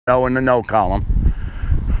No in the no column.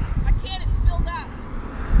 I can't, it's filled up.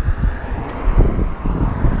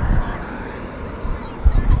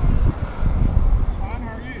 How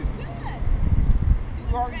are you? Good.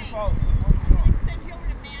 Who are you folks? I'm going to send you over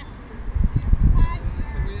to Matt.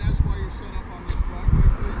 Can we ask why you're set up on this driveway,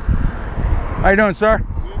 please? How you doing, sir?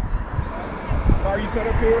 Why are you set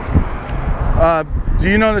up here? Do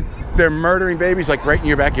you know that they're murdering babies like right in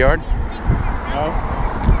your backyard? No.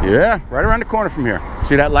 Yeah, right around the corner from here.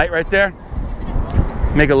 See that light right there?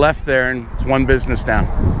 Make a left there and it's one business down.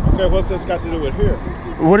 Okay, what's this got to do with here?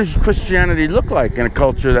 What does Christianity look like in a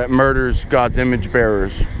culture that murders God's image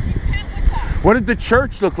bearers? What did the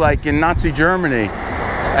church look like in Nazi Germany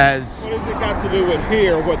as... What has it got to do with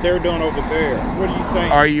here, what they're doing over there? What are you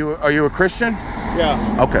saying? Are you a Christian?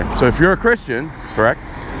 Yeah. Okay, so if you're a Christian, correct?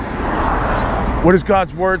 What does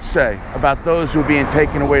God's word say about those who are being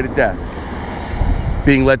taken away to death?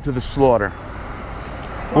 Being led to the slaughter.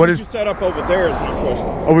 What is you set up over there is my question.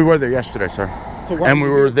 Oh, we were there yesterday, sir. So and we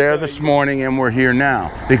were there this morning and we're here now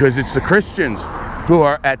because it's the Christians who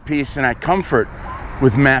are at peace and at comfort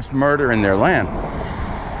with mass murder in their land.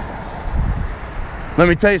 Let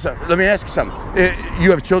me tell you something. Let me ask you something. You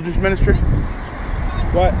have a children's ministry?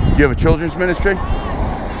 What? You have a children's ministry?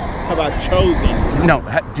 How about chosen? No.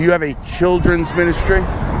 Do you have a children's ministry?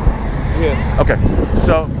 Yes. Okay.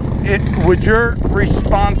 So would your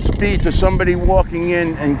response be to somebody walking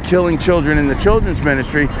in and killing children in the children's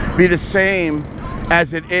ministry be the same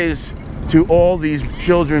as it is to all these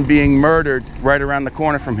children being murdered right around the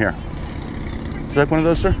corner from here? Is that one of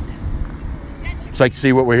those, sir? It's like,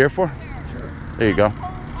 see what we're here for? There you go.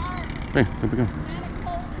 Hey, how's it going?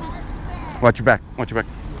 Watch your back. Watch your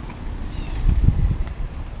back.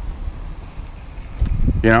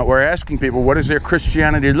 You know, we're asking people, what does their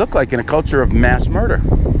Christianity look like in a culture of mass murder?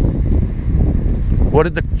 What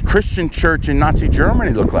did the Christian church in Nazi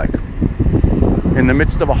Germany look like in the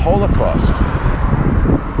midst of a Holocaust?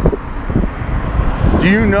 Do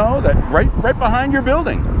you know that right behind your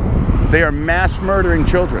building, they are mass murdering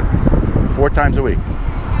children 4 times a week?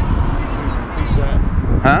 Who's that?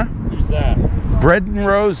 Huh? Who's that? Bread and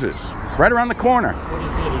Roses, right around the corner. What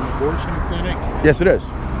is it, an abortion clinic? Yes, it is.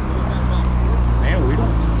 Man, we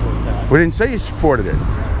don't support that. We didn't say you supported it.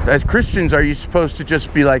 As Christians, are you supposed to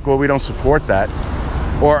just be like, well, we don't support that?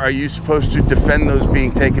 Or are you supposed to defend those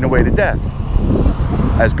being taken away to death,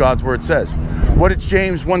 as God's word says? What does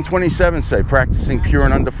James 1:27 say? Practicing pure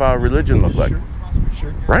and undefiled religion look like?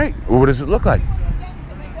 Sure. Right. Well, what does it look like?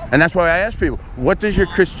 And that's why I ask people, what does your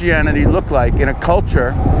Christianity look like in a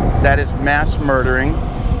culture that is mass murdering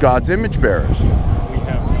God's image bearers?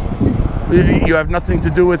 You have nothing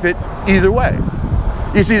to do with it either way.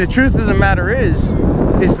 You see, the truth of the matter is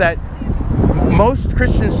that most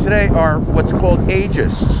Christians today are what's called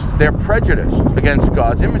ageists. They're prejudiced against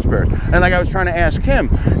God's image bearers. And like I was trying to ask him,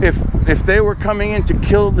 if they were coming in to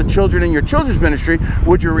kill the children in your children's ministry,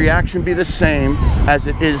 would your reaction be the same as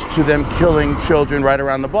it is to them killing children right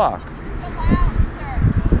around the block?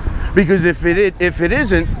 Because if it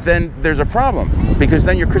isn't, then there's a problem. Because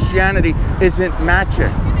then your Christianity isn't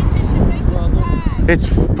matching.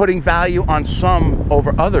 It's putting value on some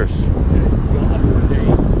over others.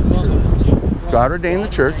 God ordained the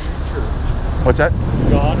church. What's that?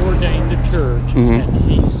 God ordained the church, Mm-hmm. and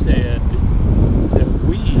he said that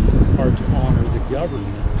we are to honor the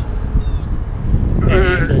government.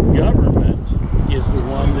 And the government is the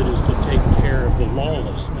one that is to take care of the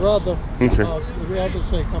lawlessness. Brother, Okay. we have to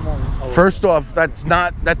say, come on. First off, that's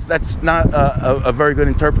not a very good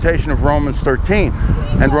interpretation of Romans 13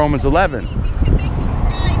 and Romans 11.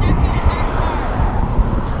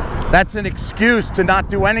 That's an excuse to not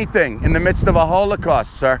do anything in the midst of a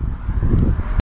Holocaust, sir.